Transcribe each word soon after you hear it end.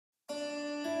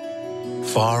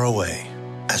Far away,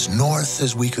 as north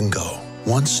as we can go,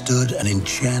 once stood an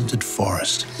enchanted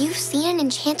forest. You've seen an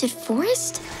enchanted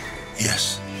forest?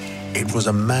 Yes, it was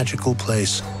a magical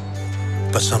place.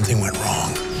 But something went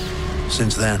wrong.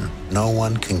 Since then, no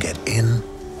one can get in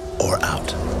or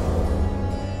out.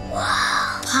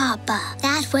 Wow, Papa,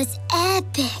 that was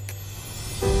epic.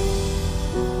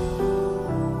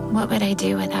 What would I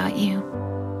do without you?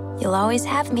 You'll always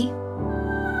have me.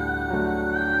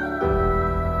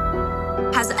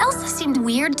 Has Elsa seemed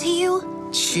weird to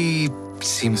you? She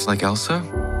seems like Elsa.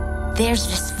 There's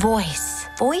this voice.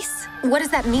 Voice? What does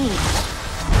that mean?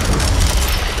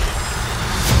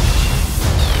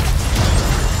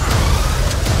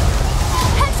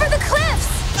 Head for the cliffs!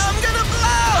 I'm gonna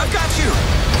blow! I've got you!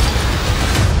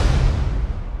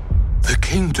 The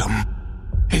kingdom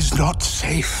is not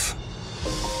safe.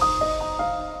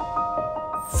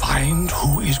 Find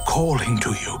who is calling to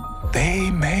you.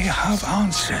 They may have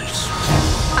answers.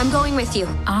 I'm going with you.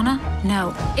 Anna?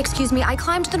 No. Excuse me, I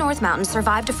climbed the North Mountain,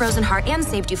 survived a frozen heart, and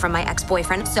saved you from my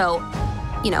ex-boyfriend, so,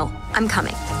 you know, I'm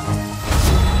coming.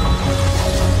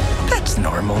 That's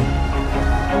normal.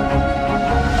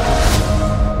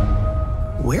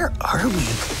 Where are we?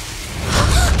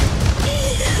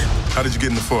 How did you get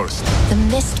in the forest? The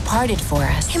mist parted for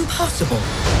us. Impossible.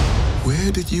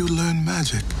 Where did you learn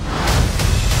magic?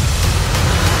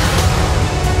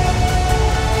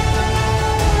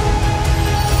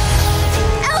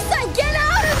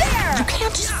 You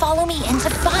can't just follow me into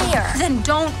fire. Then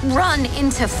don't run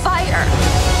into fire.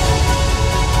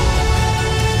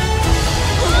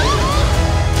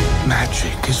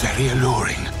 Magic is very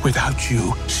alluring. Without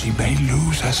you, she may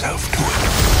lose herself to it.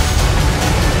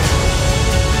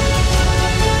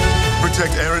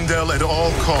 Protect Arendelle at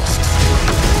all costs.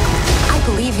 I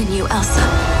believe in you, Elsa,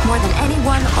 more than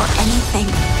anyone or anything.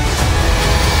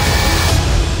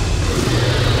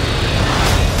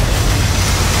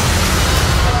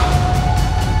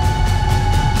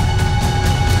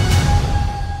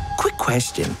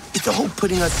 Question. Is the whole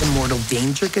putting us in mortal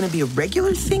danger gonna be a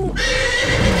regular thing?